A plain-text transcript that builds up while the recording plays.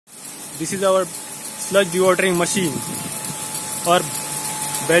This is our sludge dewatering machine or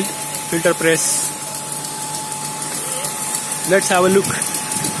belt filter press. Let's have a look.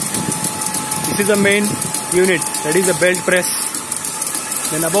 This is the main unit, that is the belt press.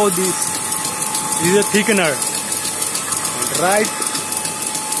 Then above this is a thickener. And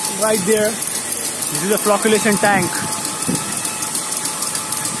right there, this is a flocculation tank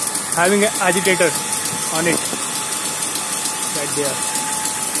having an agitator on it. Right there.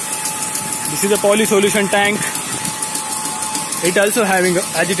 This is a poly solution tank. It also having an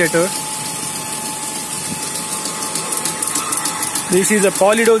agitator. This is a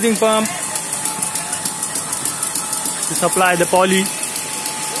poly dosing pump to supply the poly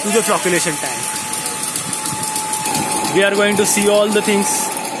to the flocculation tank. We are going to see all the things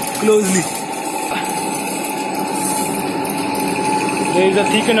closely. There is a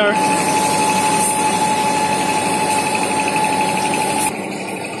thickener.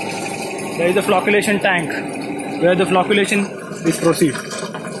 There is a flocculation tank where the flocculation is proceed.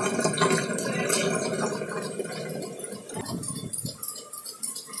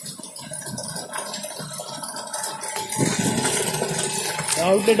 The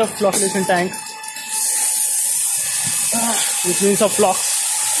outlet of flocculation tank, which means of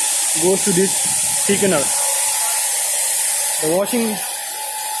flocks, goes to this thickener. The washing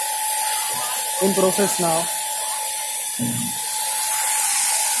in process now.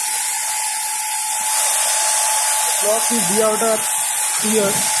 The flock is de-outer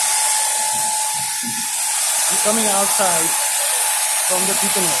here and coming outside from the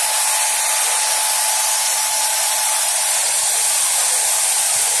thickener.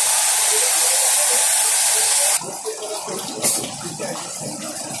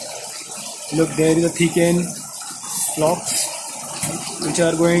 Look, there is a thickened flocks which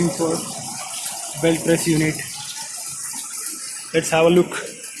are going for belt press unit. Let's have a look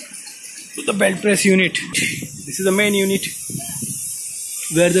to the belt press unit. This is the main unit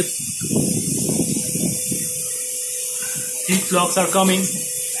where the thick flocks are coming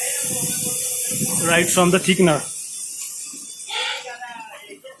right from the thickener.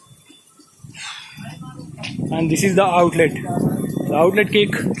 And this is the outlet. The outlet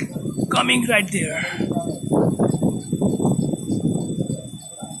cake coming right there.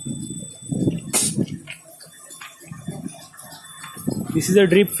 This is a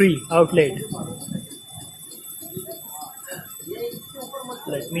drip-free outlet.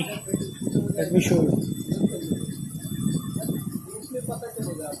 Let me show you.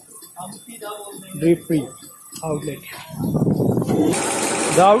 Drip-free outlet.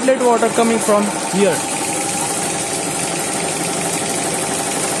 The outlet water coming from here.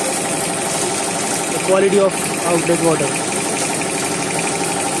 The quality of outlet water.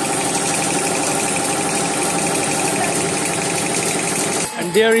 And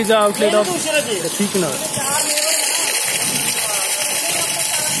there is the outlet of the thickener,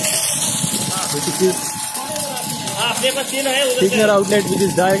 which is thickener outlet, which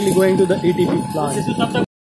is directly going to the ETP plant.